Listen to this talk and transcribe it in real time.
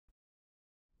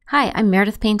Hi, I'm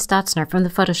Meredith Payne-Stotzner from the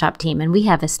Photoshop team, and we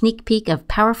have a sneak peek of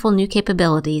powerful new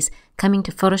capabilities coming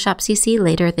to Photoshop CC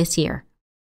later this year.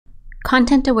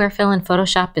 Content-aware fill in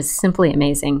Photoshop is simply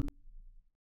amazing.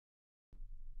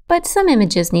 But some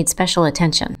images need special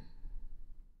attention.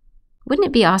 Wouldn't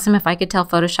it be awesome if I could tell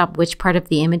Photoshop which part of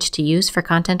the image to use for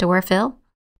content-aware fill?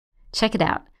 Check it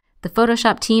out. The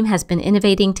Photoshop team has been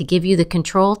innovating to give you the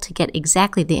control to get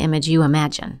exactly the image you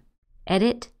imagine.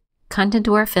 Edit,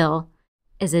 Content-aware fill,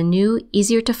 is a new,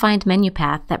 easier-to-find menu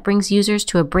path that brings users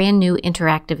to a brand new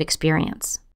interactive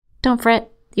experience. Don't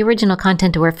fret, the original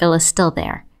content-aware fill is still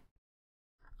there.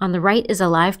 On the right is a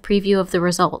live preview of the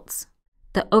results.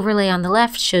 The overlay on the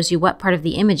left shows you what part of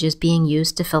the image is being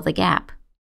used to fill the gap.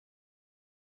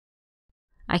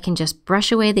 I can just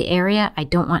brush away the area I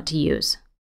don't want to use.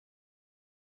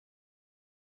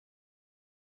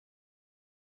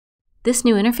 This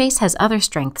new interface has other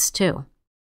strengths too.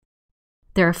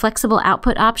 There are flexible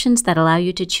output options that allow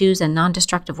you to choose a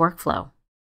non-destructive workflow.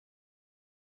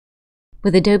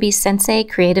 With Adobe's Sensei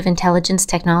Creative Intelligence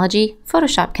technology,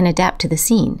 Photoshop can adapt to the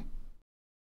scene.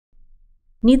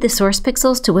 Need the source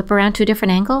pixels to whip around to a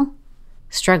different angle?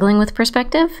 Struggling with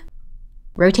perspective?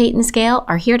 Rotate and Scale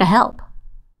are here to help.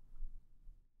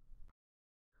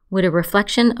 Would a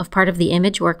reflection of part of the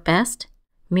image work best?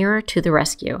 Mirror to the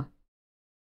rescue.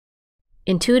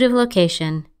 Intuitive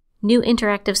location, new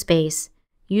interactive space,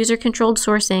 user-controlled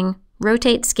sourcing,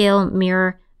 rotate, scale,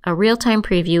 mirror, a real-time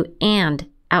preview, and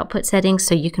output settings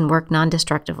so you can work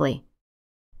non-destructively.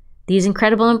 These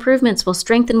incredible improvements will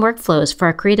strengthen workflows for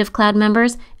our Creative Cloud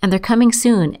members, and they're coming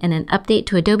soon in an update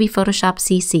to Adobe Photoshop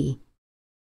CC.